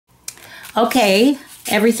Okay,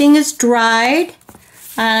 everything is dried,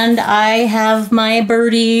 and I have my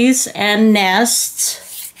birdies and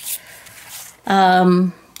nests.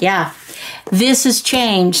 Yeah, this has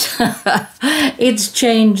changed. It's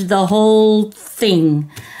changed the whole thing.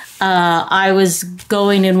 I was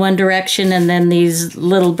going in one direction, and then these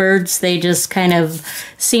little birds, they just kind of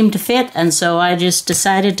seemed to fit, and so I just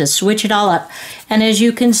decided to switch it all up. And as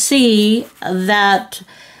you can see, that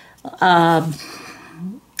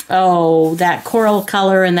that coral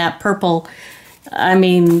color and that purple, I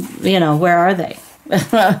mean, you know, where are they?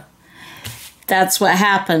 That's what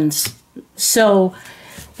happens. So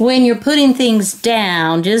when you're putting things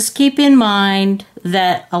down, just keep in mind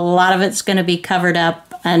that a lot of it's going to be covered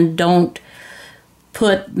up, and don't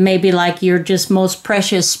put maybe like your just most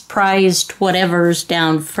precious prized whatevers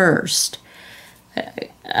down first.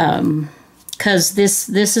 Because this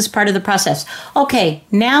is part of the process. Okay,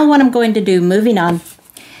 now what I'm going to do, moving on,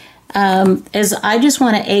 is I just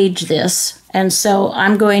want to age this. And so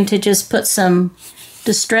I'm going to just put some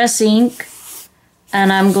Distress ink,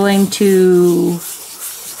 and I'm going to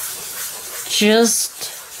just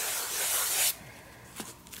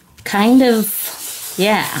kind of,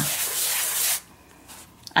 yeah,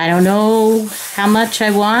 I don't know how much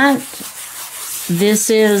I want. This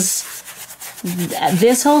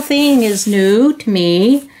whole thing is new to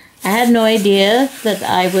me. I had no idea that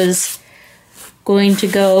I was going to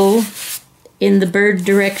go in the bird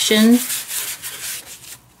direction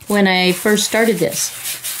when I first started this.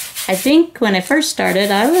 I think when I first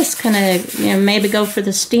started, I was gonna, you know, maybe go for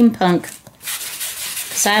the steampunk,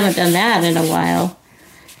 because I haven't done that in a while.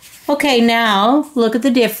 Okay, now look at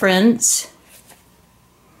the difference.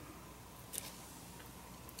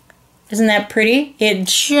 Isn't that pretty? It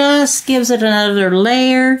just gives it another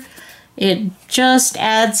layer. It just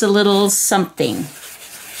adds a little something.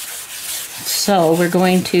 So we're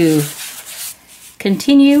going to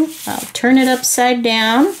continue. I'll turn it upside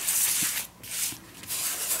down.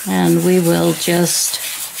 And we will just,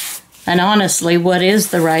 and honestly, what is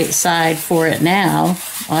the right side for it now?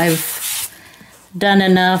 I've done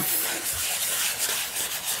enough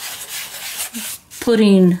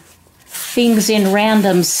putting things in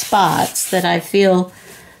random spots that I feel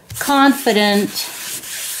confident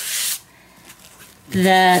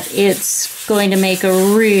that it's going to make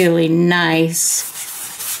a really nice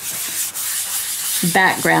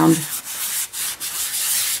background.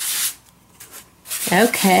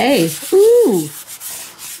 Okay, ooh,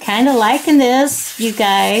 kind of liking this, you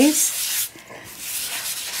guys.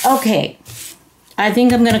 Okay, I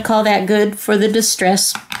think I'm going to call that good for the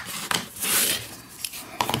distress.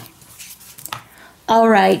 All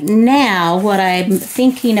right, now what I'm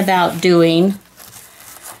thinking about doing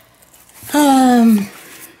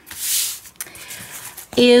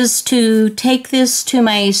is to take this to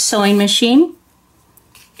my sewing machine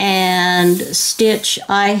and stitch.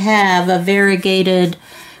 I have a variegated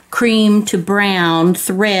cream to brown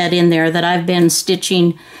thread in there that I've been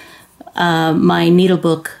stitching my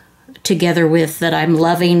needlebook together with, that I'm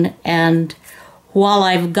loving, and while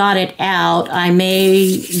I've got it out, I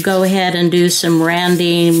may go ahead and do some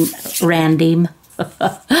random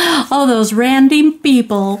oh, those random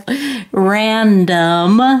people,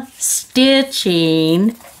 random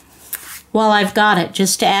stitching while I've got it,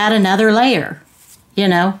 just to add another layer, you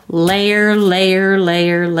know, layer, layer,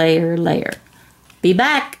 layer, layer, layer. Be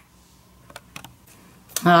back.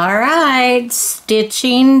 All right,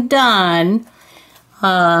 stitching done.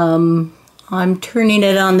 I'm turning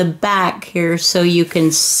it on the back here so you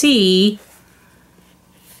can see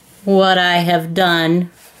what I have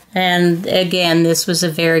done. And again, this was a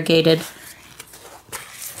variegated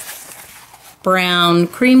brown,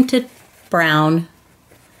 cream to brown.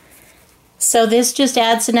 So this just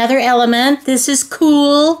adds another element. This is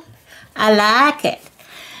cool. I like it.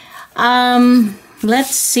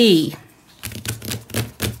 Let's see.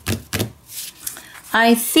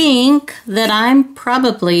 I think that I'm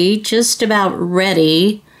probably just about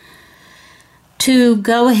ready to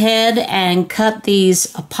go ahead and cut these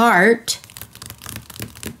apart,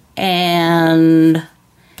 and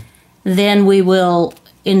then we will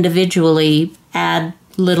individually add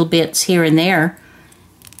little bits here and there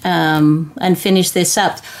and finish this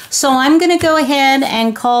up. So I'm going to go ahead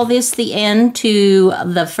and call this the end to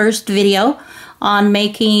the first video on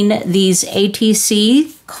making these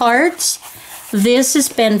ATC cards. This has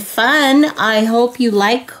been fun. I hope you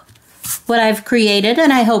like what I've created,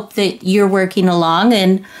 and I hope that you're working along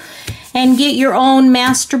and get your own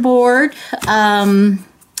masterboard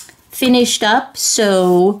finished up,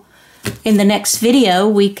 so in the next video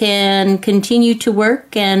we can continue to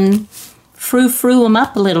work and frou-frou them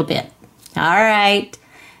up a little bit. All right.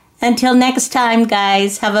 Until next time,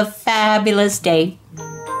 guys, have a fabulous day.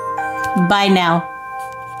 Bye now.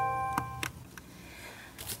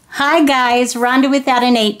 Hi guys, Ronda without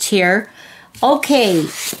an H here. Okay,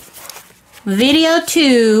 video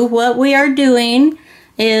 2, what we are doing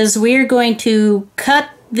is we're going to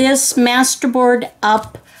cut this masterboard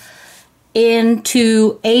up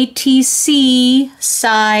into ATC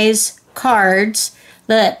size cards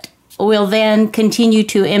that we'll then continue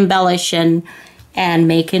to embellish and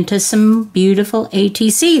make into some beautiful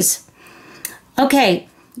ATCs. Okay,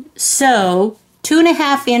 so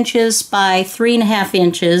 2.5 inches by 3.5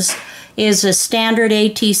 inches is a standard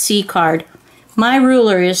ATC card. My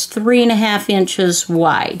ruler is 3.5 inches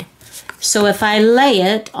wide. So if I lay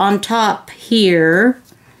it on top here,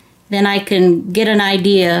 then I can get an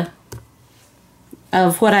idea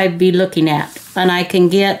of what I'd be looking at. And I can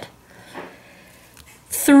get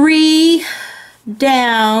 3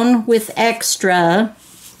 down with extra.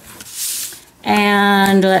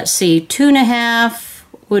 And let's see, 2.5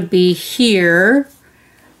 would be here.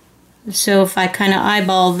 So if I kind of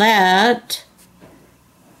eyeball that,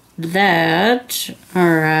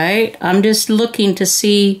 all right. I'm just looking to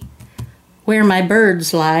see where my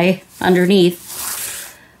birds lie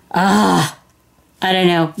underneath. I don't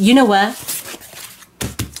know. You know what?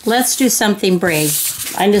 Let's do something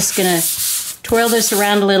brave. I'm just gonna twirl this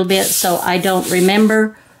around a little bit so I don't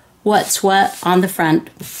remember what's what on the front.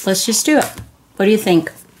 Let's just do it. What do you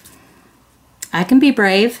think? I can be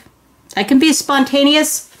brave. I can be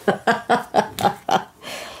spontaneous.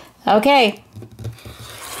 Okay.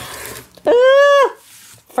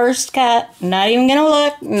 First cut. Not even gonna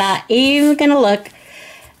look. Not even gonna look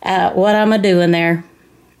at what I'm gonna do in there.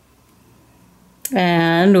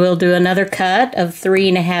 And we'll do another cut of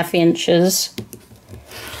 3.5 inches.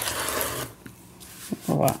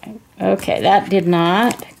 Okay, that did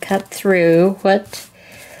not cut through. What?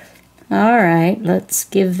 All right, let's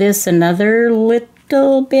give this another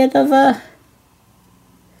little bit of a...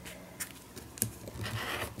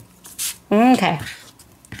 Okay.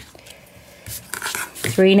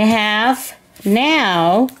 3.5.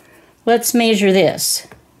 Now, let's measure this.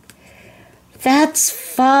 That's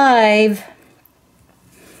 5,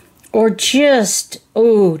 or just a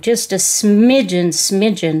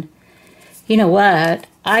smidgen. You know what?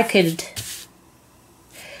 I could,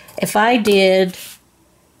 if I did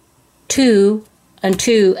 2 and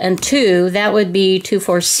 2 and 2, that would be 2,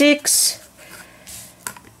 4, 6.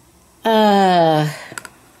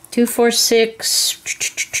 2, 4, 6,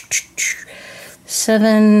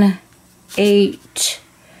 7, 8,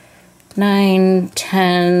 9,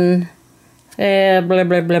 10, blah,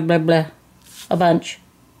 blah, blah, blah, blah. A bunch.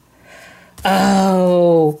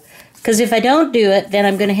 Oh, because if I don't do it, then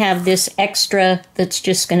I'm going to have this extra that's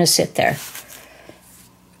just going to sit there.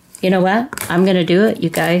 You know what? I'm going to do it, you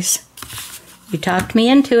guys. You talked me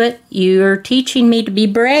into it. You're teaching me to be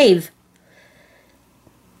brave.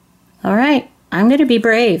 All right. I'm going to be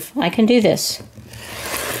brave. I can do this.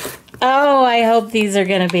 Oh, I hope these are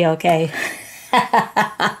going to be okay.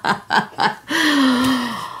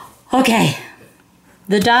 Okay.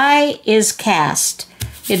 The die is cast.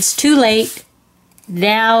 It's too late.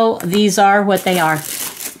 Now these are what they are.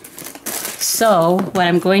 So what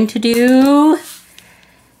I'm going to do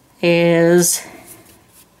is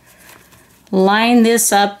line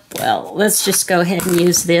this up. Well, let's just go ahead and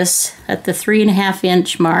use this at the 3.5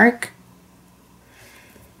 inch mark.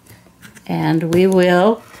 And we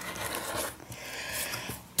will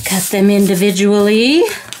cut them individually.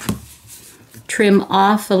 Trim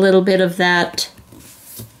off a little bit of that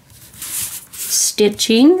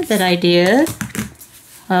stitching that I did.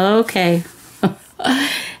 Okay.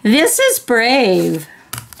 This is brave.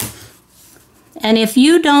 And if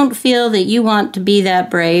you don't feel that you want to be that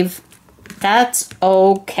brave, that's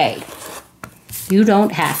okay. You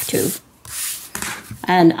don't have to.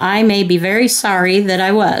 And I may be very sorry that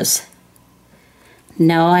I was.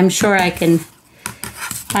 No, I'm sure I can.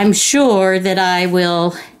 I'm sure that I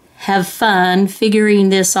will have fun figuring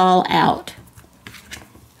this all out.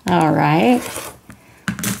 All right.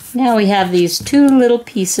 Now we have these 2 little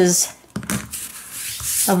pieces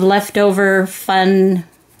of leftover fun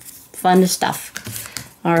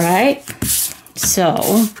stuff. All right.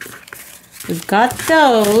 So we've got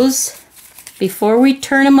those. Before we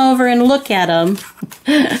turn them over and look at them,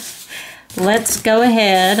 let's go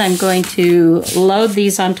ahead. I'm going to load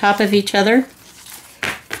these on top of each other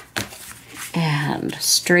and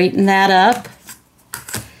straighten that up.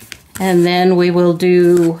 And then we will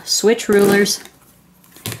do switch rulers.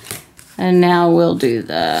 And now we'll do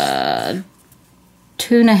the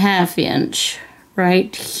 2.5 inch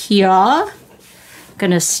right here.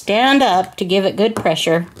 Gonna stand up to give it good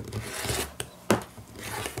pressure.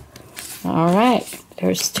 All right,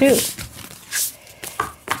 there's 2.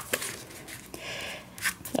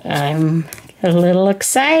 I'm a little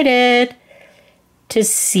excited to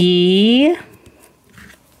see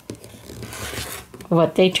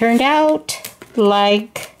what they turned out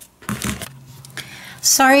like.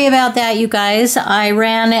 Sorry about that, you guys. I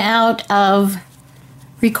ran out of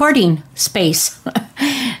recording space.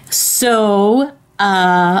 So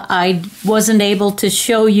I wasn't able to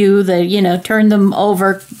show you the, turn them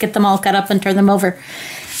over, get them all cut up and turn them over.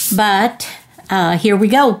 But here we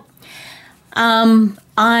go. I'm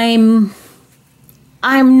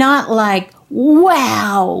not like,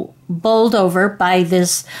 wow, bowled over by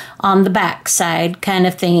this on the back side kind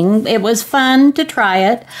of thing. It was fun to try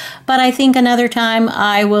it, but I think another time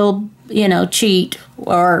I will, cheat,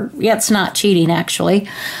 or yeah, it's not cheating actually.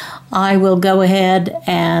 I will go ahead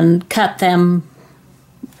and cut them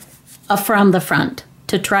from the front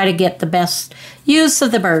to try to get the best use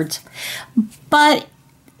of the birds. But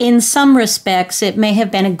in some respects, it may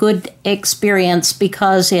have been a good experience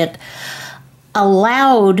because it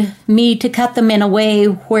allowed me to cut them in a way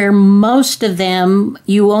where most of them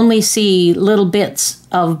you only see little bits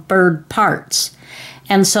of bird parts,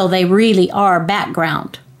 and so they really are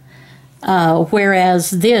background,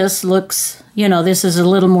 whereas this looks, this is a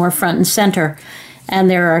little more front and center, and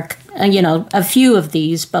there are a few of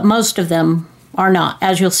these, but most of them are not,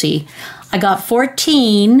 as you'll see. I got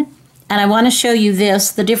 14, and I want to show you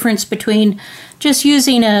the difference between just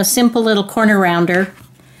using a simple little corner rounder.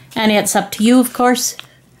 And it's up to you, of course.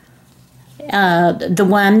 The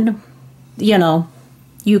one,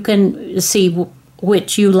 you can see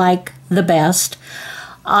which you like the best.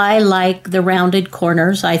 I like the rounded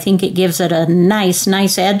corners. I think it gives it a nice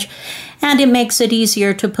edge. And it makes it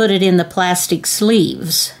easier to put it in the plastic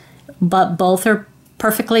sleeves. But both are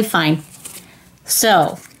perfectly fine.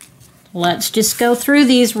 So, let's just go through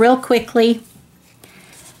these real quickly.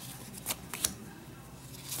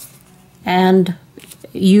 And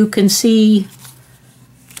you can see,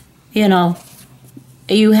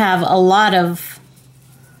 you have a lot of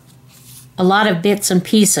bits and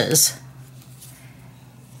pieces.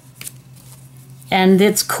 And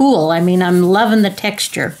it's cool. I mean, I'm loving the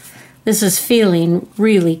texture. This is feeling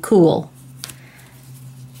really cool.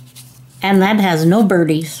 And that has no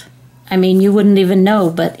birdies. I mean, you wouldn't even know,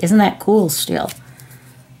 but isn't that cool still?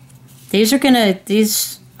 These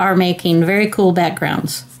are making very cool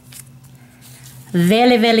backgrounds.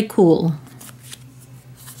 Very, very cool.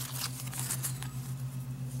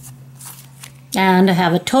 And I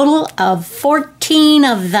have a total of 14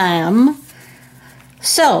 of them.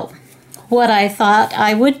 So, what I thought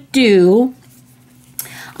I would do,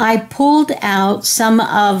 I pulled out some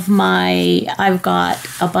of I've got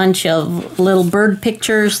a bunch of little bird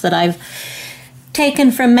pictures that I've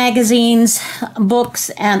taken from magazines, books,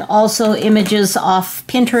 and also images off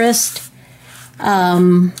Pinterest.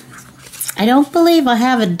 I don't believe I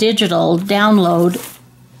have a digital download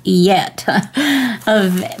yet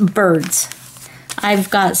of birds. I've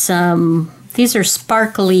got these are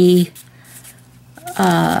sparkly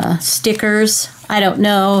stickers. I don't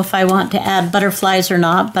know if I want to add butterflies or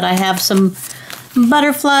not, but I have some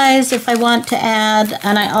butterflies if I want to add.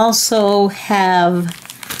 And I also have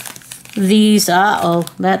these,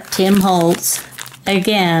 that Tim Holtz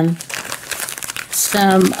again,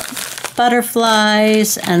 some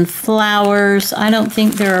butterflies and flowers. I don't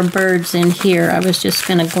think there are birds in here. I was just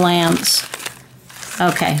going to glance.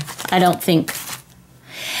 Okay, I don't think.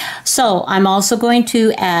 So I'm also going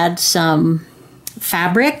to add some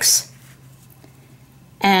fabrics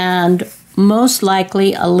and most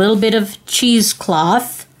likely a little bit of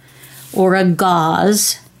cheesecloth or a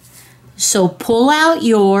gauze. So pull out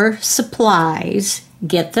your supplies,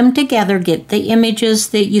 get them together, get the images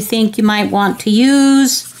that you think you might want to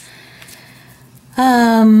use.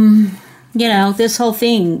 This whole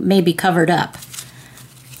thing may be covered up.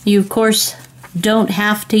 You, of course, don't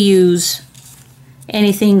have to use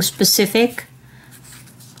anything specific.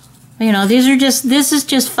 This is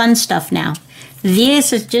just fun stuff now.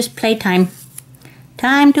 This is just playtime.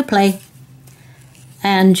 Time to play.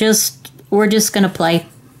 And we're just gonna play.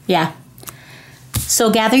 Yeah. So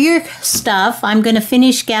gather your stuff. I'm gonna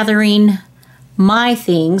finish gathering my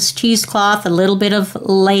things. Cheesecloth, a little bit of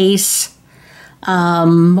lace,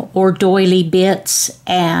 or doily bits,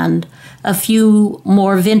 and a few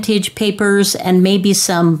more vintage papers, and maybe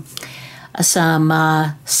some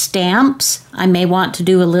stamps. I may want to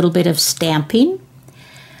do a little bit of stamping.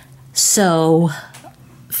 So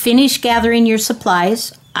finish gathering your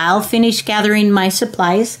supplies. I'll finish gathering my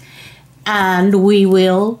supplies, and we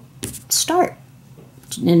will start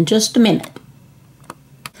in just a minute.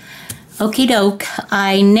 Okie doke,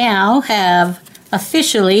 I now have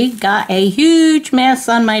officially got a huge mess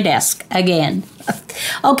on my desk again.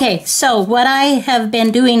 Okay, so what I have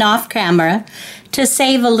been doing off camera to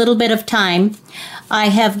save a little bit of time, I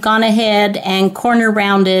have gone ahead and corner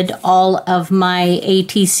rounded all of my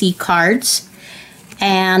ATC cards,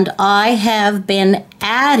 and I have been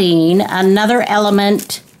adding another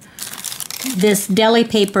element, this deli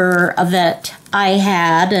paper that I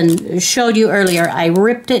had and showed you earlier. I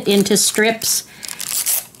ripped it into strips,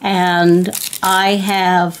 and I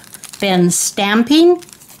have been stamping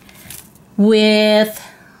with,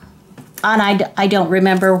 and I don't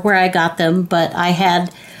remember where I got them, but I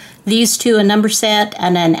had these two, a number set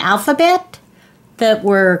and an alphabet, that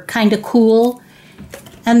were kind of cool.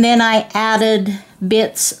 And then I added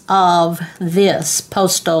bits of this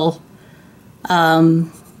postal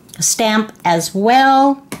stamp as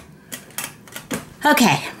well.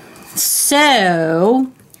 Okay,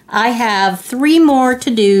 so I have 3 more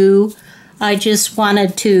to do. I just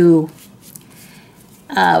wanted to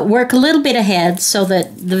work a little bit ahead so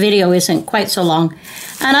that the video isn't quite so long.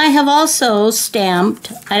 And I have also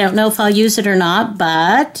stamped, I don't know if I'll use it or not,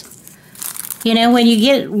 but you know, when you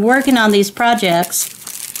get working on these projects,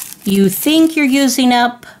 you think you're using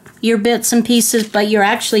up your bits and pieces, but you're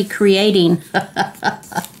actually creating.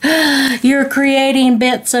 You're creating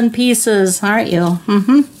bits and pieces, aren't you?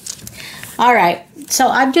 Mm-hmm. All right, so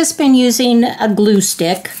I've just been using a glue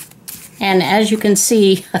stick, and as you can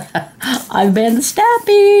see, I've been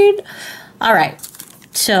stamping. All right,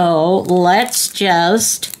 so let's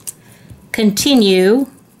just continue.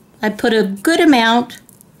 I put a good amount.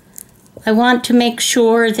 I want to make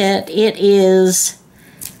sure that it is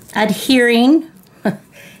adhering,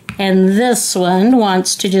 and this one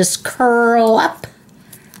wants to just curl up,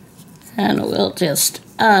 and we'll just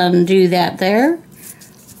undo that there,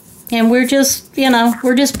 and we're just, you know,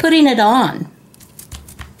 we're just putting it on.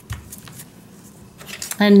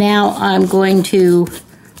 And now I'm going to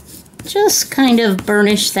just kind of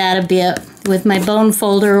burnish that a bit with my bone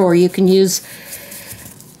folder, or you can use,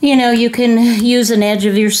 you know, you can use an edge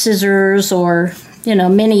of your scissors, or, you know,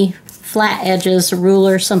 many flat edges, a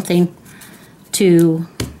ruler, something to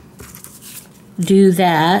do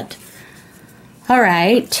that. All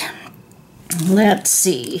right, let's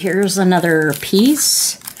see, here's another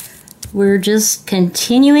piece. We're just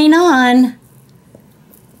continuing on.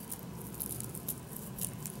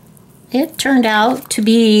 It turned out to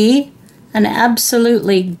be an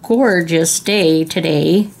absolutely gorgeous day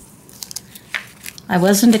today. I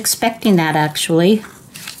wasn't expecting that, actually.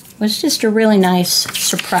 It was just a really nice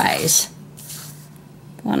surprise.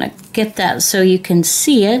 I want to get that so you can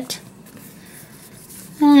see it.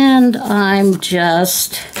 And I'm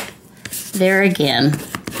just there again,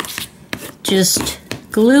 just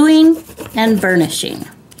gluing and burnishing.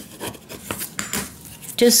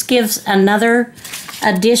 Just gives another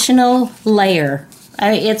additional layer.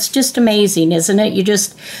 It's just amazing, isn't it?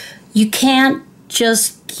 You can't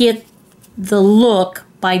just get the look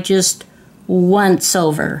by just once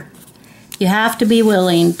over. You have to be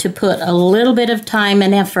willing to put a little bit of time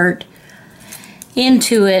and effort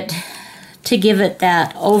into it to give it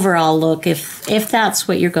that overall look, if that's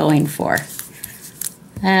what you're going for.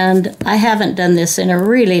 And I haven't done this in a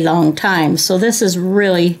really long time, so this is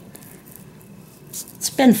really, it's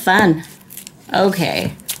been fun.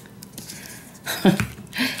 Okay.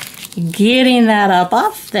 Getting that up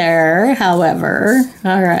off there, however.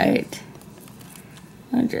 All right.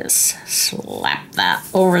 I'll just slap that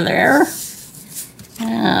over there.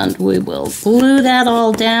 And we will glue that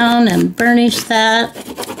all down and burnish that.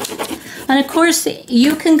 And of course,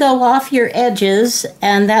 you can go off your edges,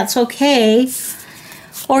 and that's okay.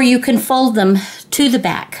 Or you can fold them to the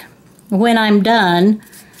back. When I'm done,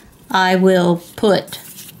 I will put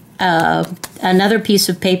another piece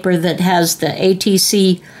of paper that has the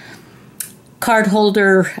ATC card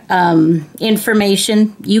holder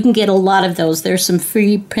information. You can get a lot of those. There's some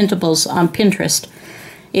free printables on Pinterest.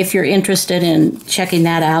 If you're interested in checking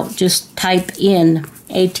that out, just type in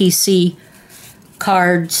ATC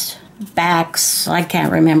cards, backs. I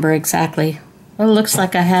can't remember exactly. Well, it looks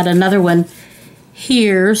like I had another one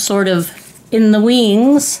here, sort of in the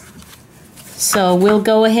wings. So we'll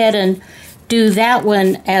go ahead and do that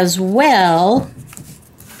one as well.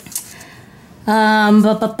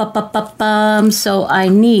 So I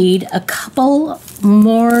need a couple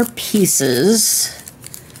more pieces.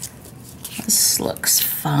 This looks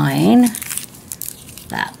fine.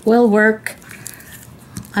 That will work.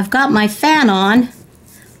 I've got my fan on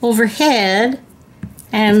overhead,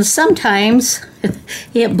 and sometimes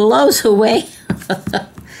it blows away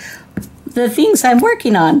the things I'm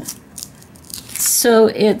working on. So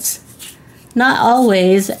it's not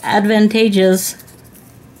always advantageous.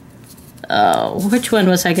 Oh, which one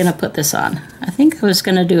was I going to put this on? I think I was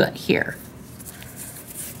going to do it here.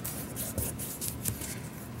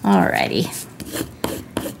 Alrighty.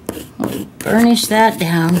 We'll burnish that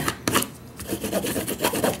down.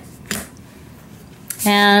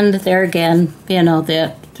 And there again, you know,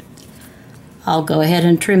 that I'll go ahead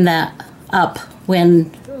and trim that up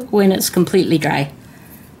when it's completely dry.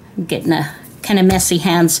 I'm getting a kind of messy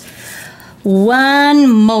hands. One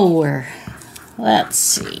more. Let's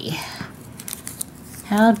see.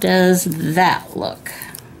 How does that look?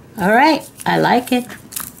 All right, I like it.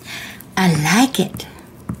 I like it,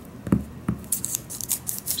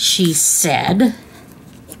 she said.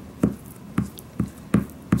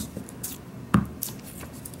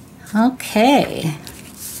 Okay.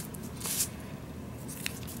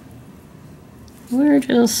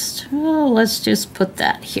 Let's just put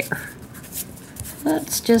that here.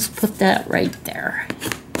 Let's just put that right there.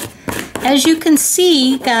 As you can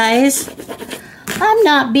see, guys, I'm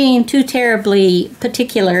not being too terribly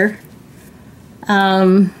particular.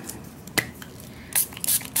 I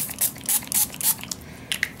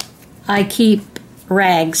keep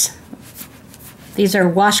rags. These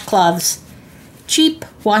are washcloths, cheap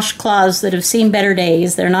washcloths that have seen better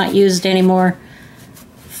days. They're not used anymore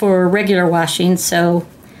for regular washing, so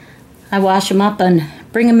I wash them up and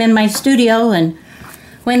bring them in my studio, and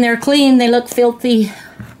when they're clean, they look filthy,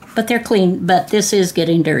 but they're clean. But this is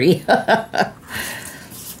getting dirty.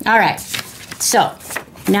 All right, so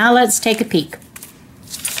now let's take a peek.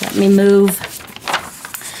 Let me move.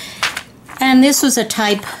 And this was a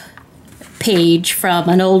type page from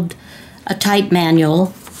a type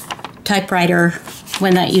manual, typewriter,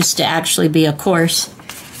 when that used to actually be a course.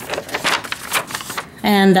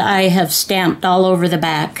 And I have stamped all over the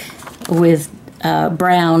back with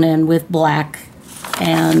brown and with black.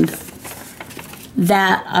 And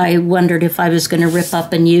that I wondered if I was going to rip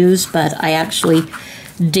up and use, but I actually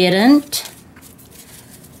didn't.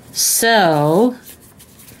 So,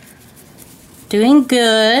 doing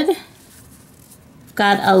good.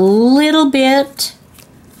 Got a little bit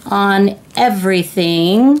on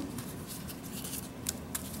everything.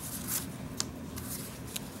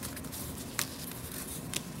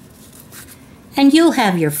 And you'll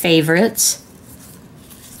have your favorites,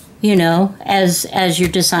 you know, as you're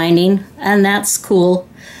designing, and that's cool.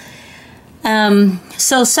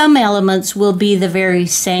 So some elements will be the very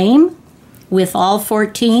same with all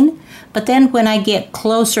 14, but then when I get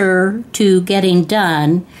closer to getting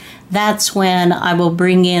done, that's when I will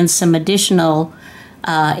bring in some additional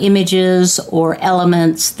images or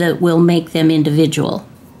elements that will make them individual.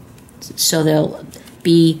 So they'll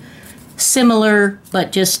be similar,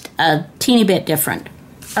 but just a teeny bit different.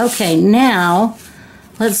 Okay, now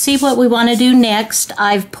let's see what we want to do next.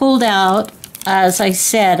 I've pulled out, as I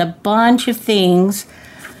said, a bunch of things.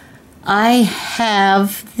 I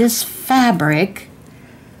have this fabric.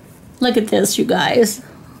 Look at this, you guys.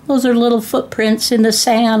 Those are little footprints in the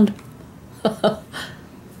sand.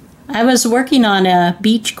 I was working on a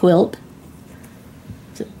beach quilt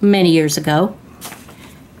many years ago,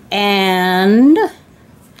 and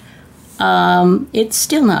it's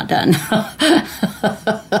still not done.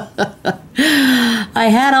 I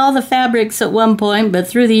had all the fabrics at one point, but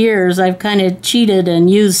through the years I've kind of cheated and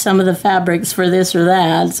used some of the fabrics for this or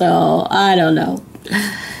that, so I don't know.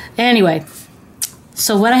 Anyway,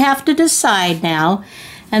 so what I have to decide now,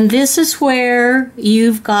 and this is where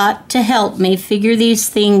you've got to help me figure these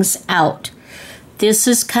things out. This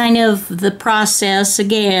is kind of the process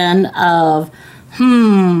again of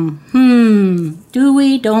do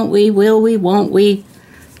we, don't we, will we, won't we?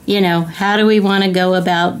 You know, how do we want to go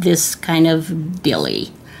about this kind of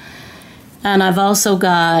dilly? And I've also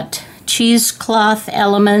got cheesecloth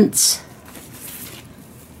elements,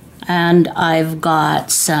 and I've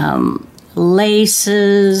got some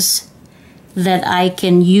laces that I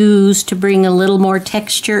can use to bring a little more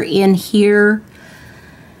texture in here.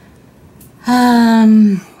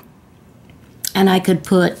 And I could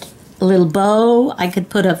put a little bow. I could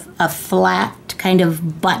put a flat kind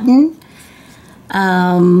of button.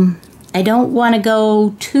 I don't want to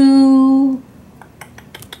go too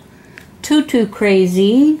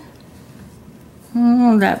crazy.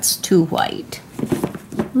 That's too white.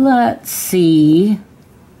 Let's see.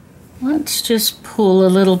 Let's just pull a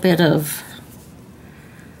little bit of,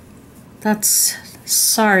 that's,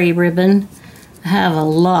 sorry ribbon, I have a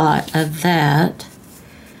lot of that.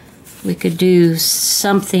 We could do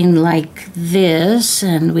something like this,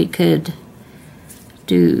 and we could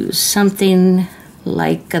do something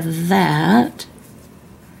like that.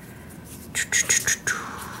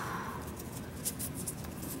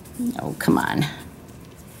 Oh, come on.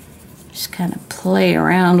 Just kind of play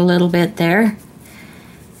around a little bit there.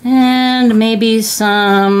 And maybe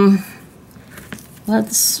some,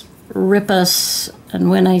 let's rip us, and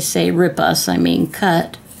when I say rip us, I mean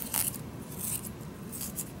cut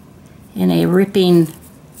in a ripping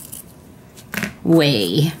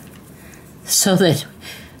way, so that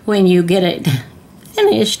when you get it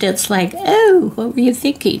finished, it's like, oh, what were you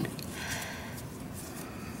thinking?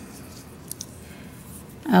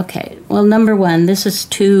 Okay, well, number one, this is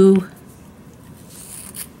too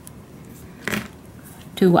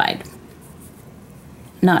wide.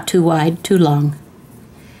 Not too wide, too long.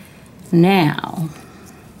 Now,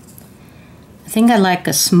 I think I like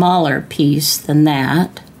a smaller piece than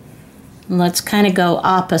that. Let's kind of go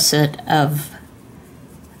opposite of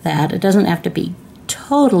that. It doesn't have to be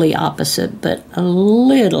totally opposite, but a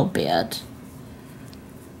little bit.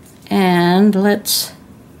 And let's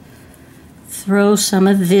throw some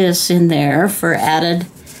of this in there for added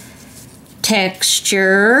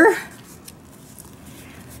texture.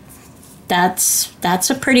 That's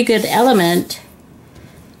a pretty good element.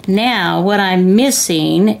 Now, what I'm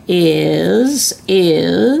missing is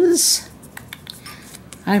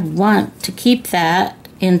I want to keep that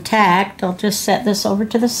intact. I'll just set this over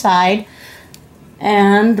to the side.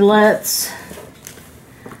 And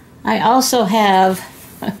I also have,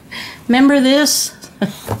 remember this?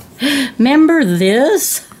 Remember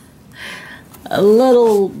this?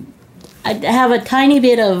 I have a tiny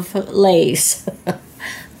bit of lace.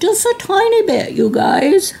 Just a tiny bit, you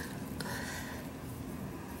guys.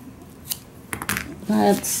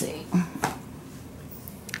 Let's see.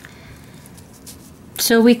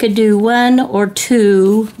 So we could do one or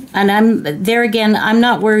two, and I'm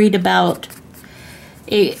not worried about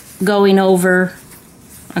it going over,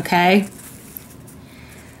 okay?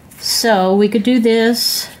 So we could do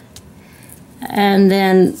this, and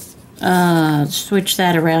then switch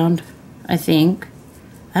that around, I think.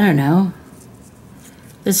 I don't know.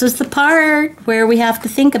 This is the part where we have to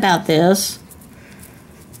think about this.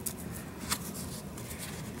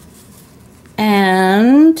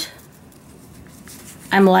 And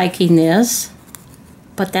I'm liking this,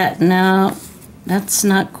 but no, that's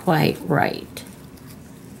not quite right.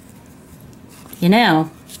 You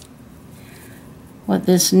know what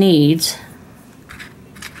this needs?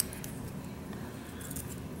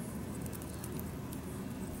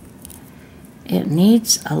 It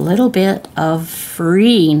needs a little bit of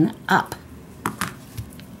freeing up.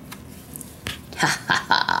 Ha ha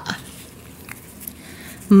ha.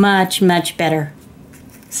 Much, much better.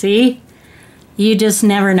 See? You just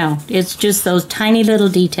never know. It's just those tiny little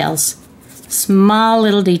details. Small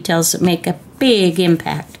little details that make a big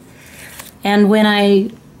impact. And when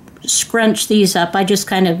I scrunch these up, I just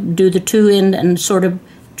kind of do the two end and sort of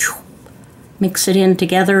mix it in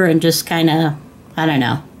together and just kind of, I don't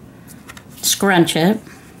know, scrunch it.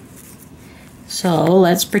 So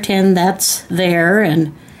let's pretend that's there,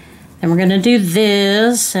 and then we're gonna do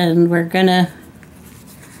this, and we're gonna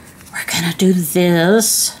do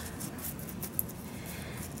this.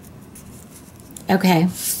 Okay.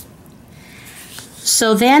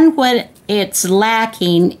 So then what it's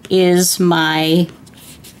lacking is my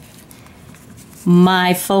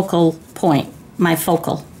focal point, my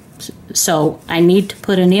focal. So I need to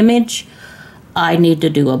put an image. I need to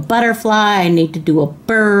do a butterfly. I need to do a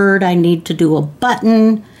bird. I need to do a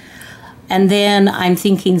button. And then I'm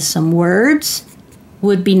thinking some words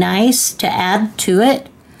would be nice to add to it.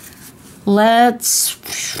 Let's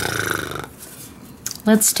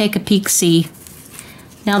take a peek-see.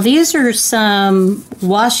 Now these are some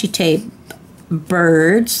washi tape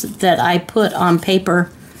birds that I put on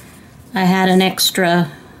paper. I had an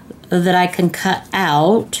extra that I can cut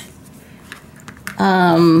out.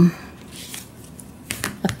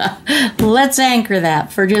 Let's anchor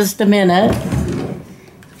that for just a minute.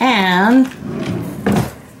 And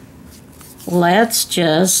let's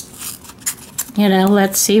just,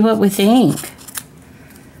 let's see what we think.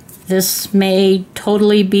 This may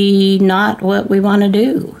totally be not what we want to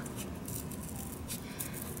do.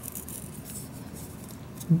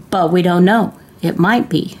 But we don't know. It might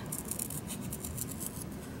be.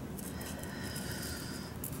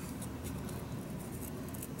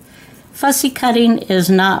 Fussy cutting is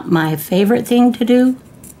not my favorite thing to do.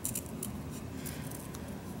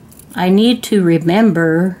 I need to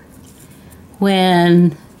remember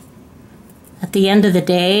when at the end of the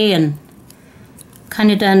day and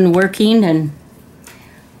kind of done working and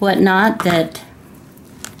whatnot, that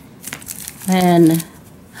when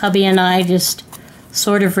hubby and I just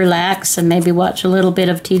sort of relax and maybe watch a little bit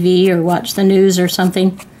of TV or watch the news or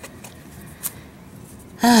something.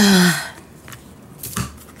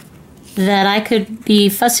 that I could be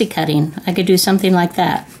fussy cutting. I could do something like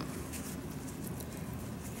that.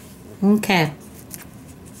 Okay.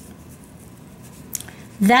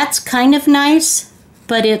 That's kind of nice,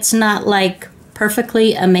 but it's not like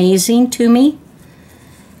perfectly amazing to me.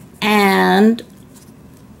 And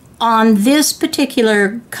on this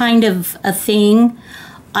particular kind of a thing,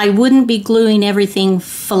 I wouldn't be gluing everything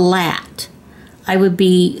flat. I would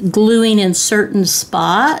be gluing in certain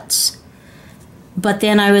spots, but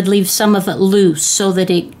then I would leave some of it loose so that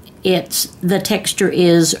the texture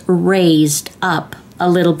is raised up a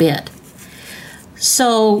little bit.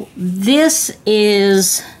 So this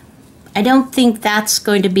is, I don't think that's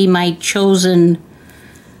going to be my chosen,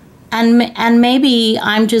 and maybe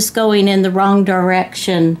I'm just going in the wrong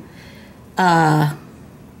direction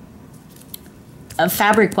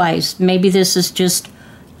fabric-wise. Maybe this is just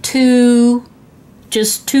too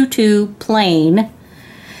plain.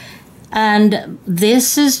 And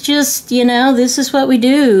this is just, you know, this is what we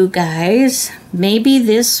do, guys. Maybe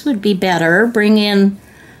this would be better. Bring in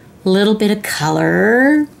a little bit of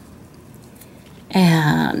color.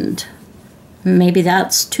 And maybe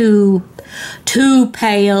that's too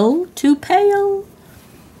pale. Too pale.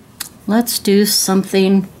 Let's do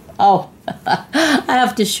something. Oh, I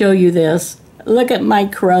have to show you this. Look at my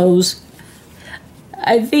crows.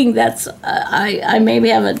 I think that's, I maybe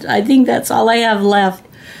haven't, I think that's all I have left.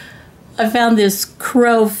 I found this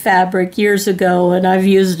crow fabric years ago and I've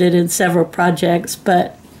used it in several projects,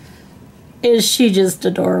 but is she just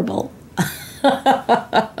adorable? All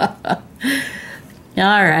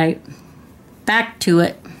right, back to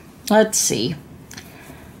it. Let's see.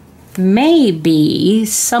 Maybe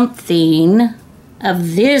something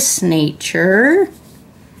of this nature.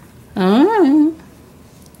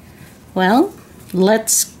 Well,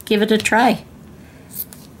 let's give it a try.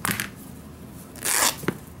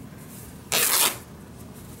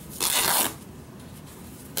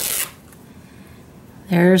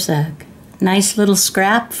 There's a nice little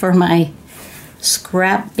scrap for my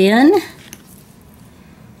scrap bin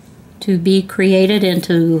to be created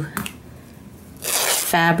into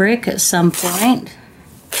fabric at some point.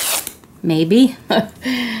 Maybe.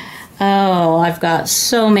 Oh, I've got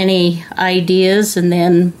so many ideas, and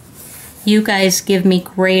then you guys give me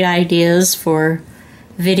great ideas for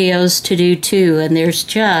videos to do too, and there's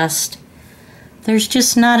just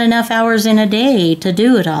not enough hours in a day to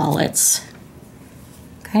do it all. It's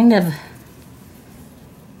kind of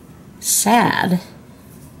sad.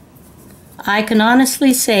 I can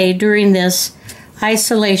honestly say during this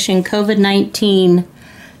isolation COVID-19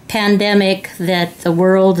 pandemic that the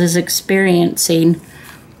world is experiencing,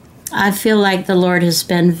 I feel like the Lord has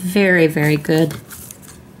been very, very good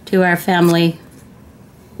to our family.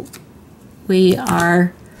 We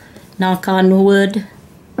are, knock on wood,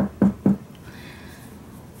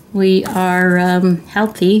 we are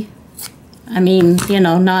healthy. I mean, you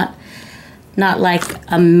know, not like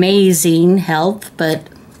amazing health, but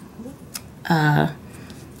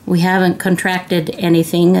we haven't contracted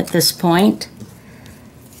anything at this point.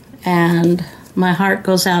 And my heart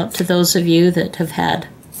goes out to those of you that have had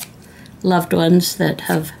loved ones that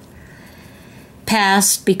have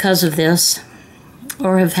passed because of this,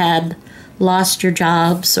 or have had lost your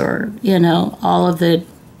jobs, or, you know, all of the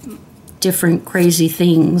different crazy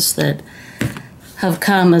things that have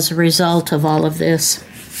come as a result of all of this.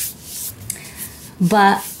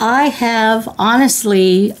 But I have,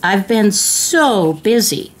 honestly, I've been so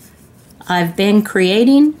busy. I've been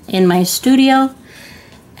creating in my studio,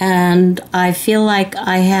 and I feel like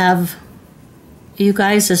I have you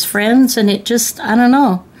guys as friends, and it just, I don't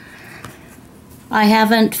know. I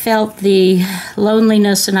haven't felt the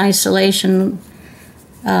loneliness and isolation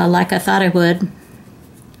like I thought I would.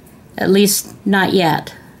 At least not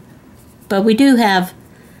yet. But we do have,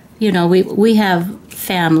 you know, we have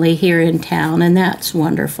family here in town, and that's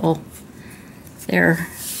wonderful. They're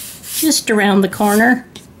just around the corner.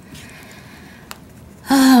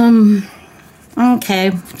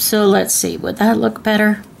 Okay, so let's see. Would that look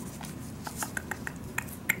better?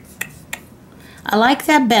 I like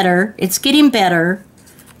that better. It's getting better.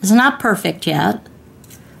 It's not perfect yet,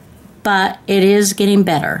 but it is getting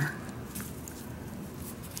better.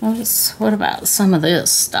 What about some of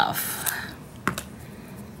this stuff?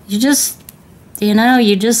 You just, you know,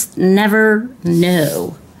 you just never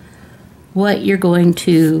know what you're going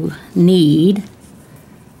to need.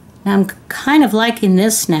 I'm kind of liking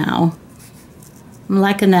this now. I'm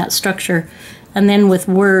liking that structure. And then with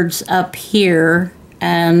words up here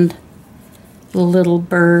and the little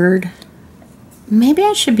bird. Maybe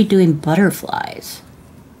I should be doing butterflies.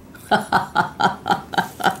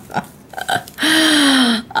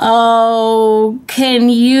 Oh, can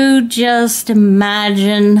you just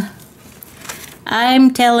imagine?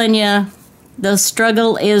 I'm telling you, the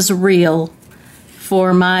struggle is real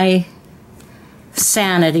for my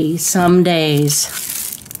sanity some days.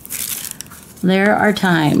 There are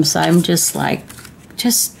times I'm just like,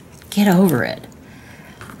 just get over it.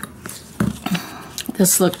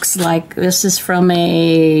 This looks like this is from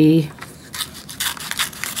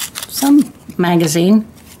some magazine.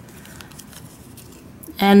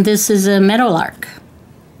 And this is a meadowlark.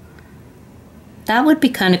 That would be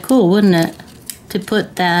kind of cool, wouldn't it? To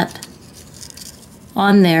put that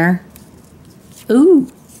on there.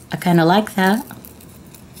 Ooh, I kind of like that.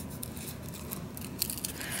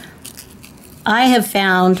 I have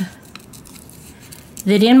found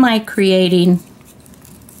that in my creating,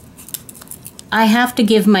 I have to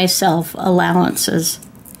give myself allowances.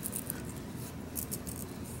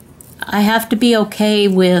 I have to be okay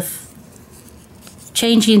with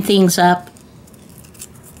changing things up,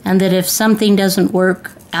 and that if something doesn't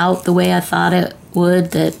work out the way I thought it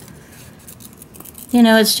would, that, you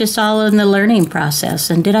know, it's just all in the learning process.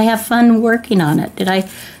 And did I have fun working on it? Did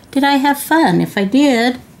I have fun? If I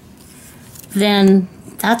did, then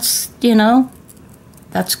that's, you know,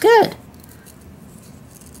 that's good.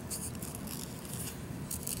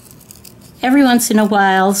 Every once in a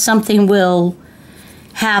while, something will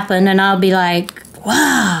happen and I'll be like,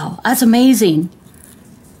 wow, that's amazing.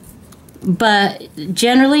 But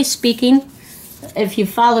generally speaking, if you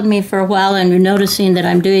followed me for a while and you're noticing that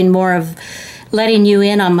I'm doing more of letting you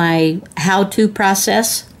in on my how-to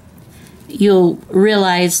process, you'll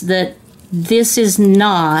realize that this is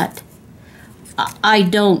not, I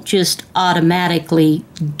don't just automatically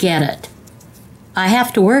get it. I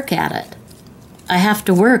have to work at it. I have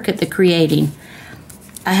to work at the creating.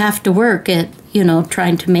 I have to work at, you know,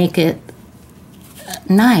 trying to make it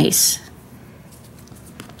nice.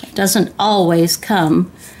 It doesn't always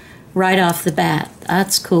come right off the bat.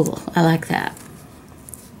 That's cool. I like that.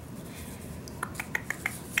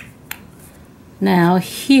 Now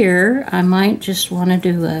here, I might just want to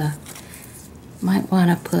do might want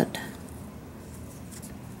to put,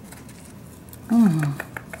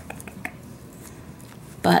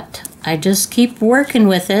 but I just keep working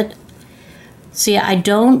with it. See, I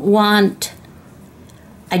don't want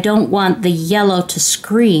the yellow to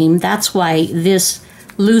scream. That's why this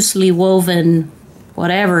loosely woven,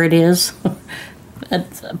 whatever it is,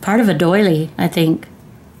 it's part of a doily, I think.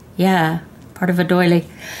 Yeah, part of a doily.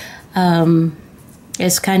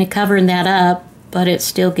 Is kind of covering that up, but it's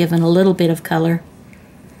still giving a little bit of color.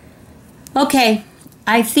 Okay,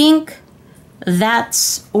 I think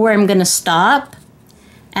that's where I'm going to stop.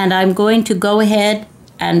 And I'm going to go ahead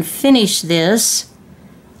and finish this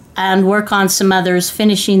and work on some others,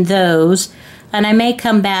 finishing those. And I may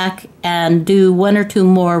come back and do one or two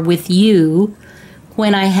more with you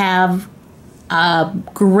when I have a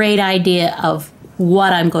great idea of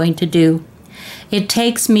what I'm going to do. It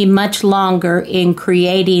takes me much longer in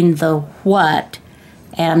creating the what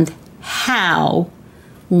and how.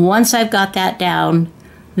 Once I've got that down,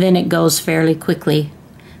 then it goes fairly quickly.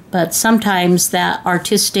 But sometimes that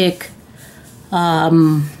artistic,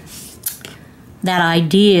 that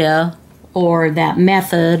idea or that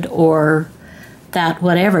method or that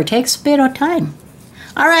whatever takes a bit of time.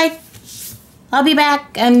 All right, I'll be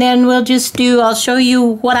back and then I'll show you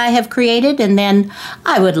what I have created, and then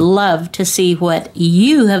I would love to see what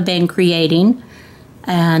you have been creating.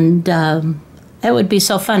 And it would be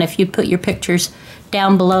so fun if you put your pictures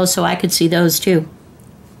down below so I could see those too.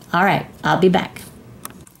 All right, I'll be back.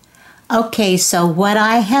 Okay, so what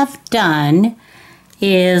I have done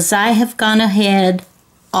is I have gone ahead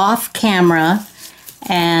off camera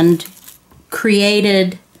and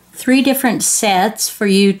created 3 different sets for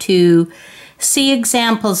you to see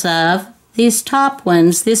examples of. These top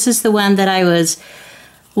ones, this is the one that I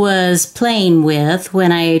was playing with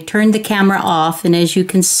when I turned the camera off, and as you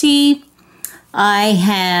can see, I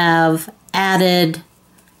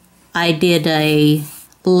did a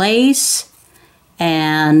lace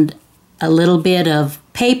and a little bit of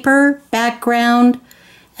paper background,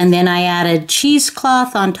 and then I added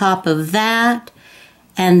cheesecloth on top of that,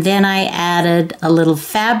 and then I added a little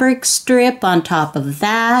fabric strip on top of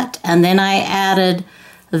that, and then I added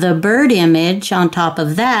the bird image on top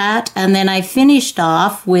of that, and then I finished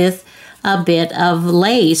off with a bit of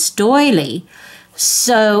lace doily.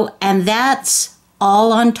 So, and that's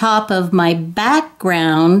all on top of my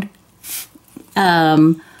background,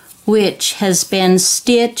 which has been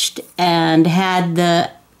stitched and had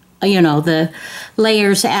the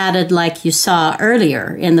layers added like you saw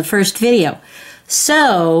earlier in the first video.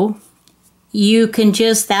 So you can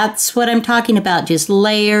just, that's what I'm talking about, just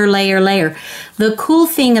layer, layer, layer. The cool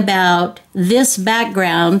thing about this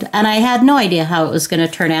background, and I had no idea how it was going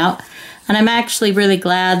to turn out, and I'm actually really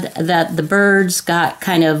glad that the birds got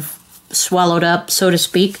kind of swallowed up, so to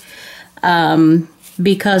speak,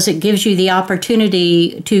 because it gives you the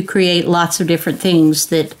opportunity to create lots of different things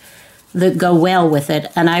that go well with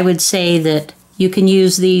it. And I would say that you can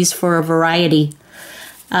use these for a variety.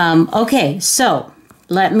 Okay, so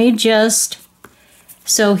let me just,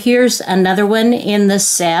 so here's another one in the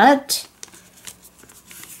set.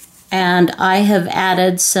 And I have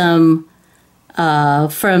added some,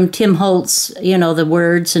 from Tim Holtz, you know, the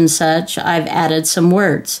words and such, I've added some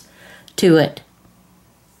words to it.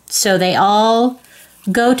 So they all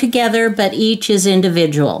go together, but each is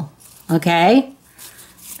individual, okay?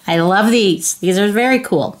 I love these. These are very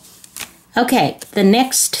cool. Okay, the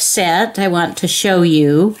next set I want to show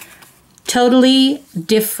you, totally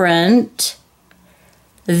different.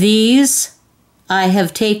 These, I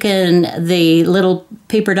have taken the little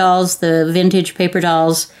paper dolls, the vintage paper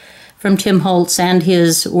dolls from Tim Holtz and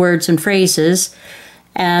his words and phrases,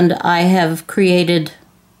 and I have created,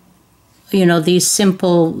 you know, these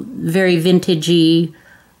simple, very vintagey.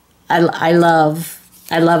 I love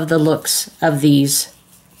the looks of these.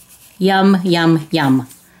 Yum, yum, yum.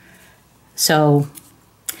 So,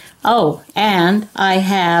 oh, and I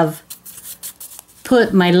have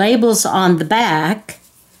put my labels on the back,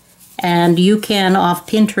 and you can, off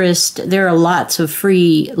Pinterest, there are lots of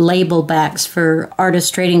free label backs for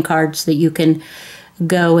artist trading cards that you can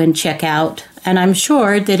go and check out. And I'm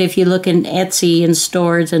sure that if you look in Etsy and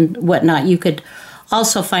stores and whatnot, you could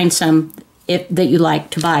also find some that you like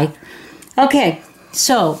to buy. Okay,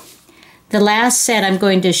 so the last set I'm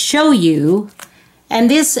going to show you, and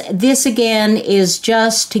this again is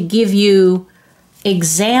just to give you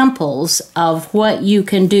examples of what you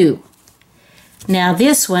can do. Now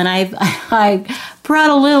this one, I brought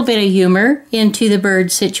a little bit of humor into the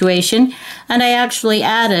bird situation, and I actually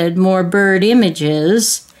added more bird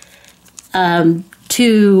images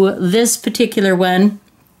to this particular one.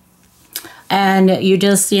 And you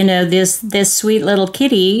just, you know, this sweet little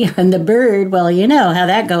kitty and the bird, well, you know how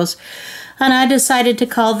that goes. And I decided to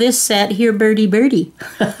call this set Here Birdie Birdie.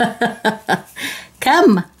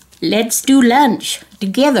 Come, let's do lunch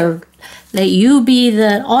together. Let you be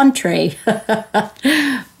the entree.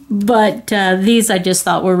 But these I just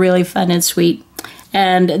thought were really fun and sweet.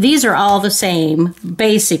 And these are all the same,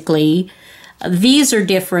 basically. These are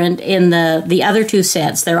different in the other two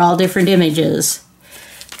sets. They're all different images.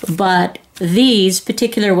 But these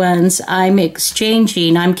particular ones I'm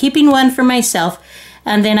exchanging. I'm keeping one for myself,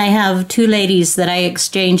 and then I have two ladies that I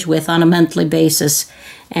exchange with on a monthly basis.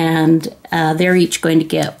 And they're each going to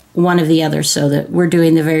get one of the other, so that we're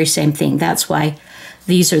doing the very same thing. That's why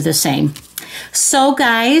these are the same. So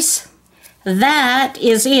guys, that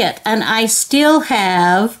is it. And I still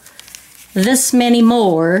have this many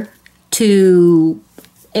more to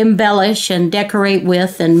embellish and decorate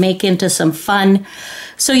with and make into some fun.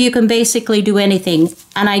 So you can basically do anything.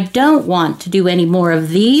 And I don't want to do any more of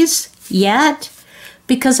these yet,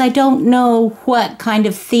 because I don't know what kind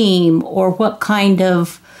of theme or what kind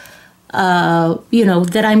of you know,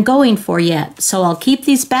 that I'm going for yet. So I'll keep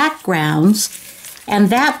these backgrounds, and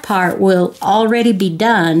that part will already be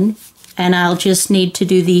done, and I'll just need to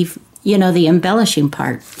do the, you know, the embellishing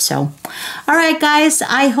part. So, all right, guys,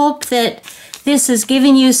 I hope that this is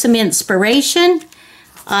giving you some inspiration.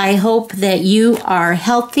 I hope that you are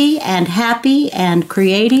healthy and happy and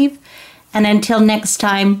creative. And until next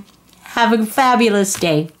time, have a fabulous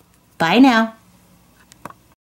day. Bye now.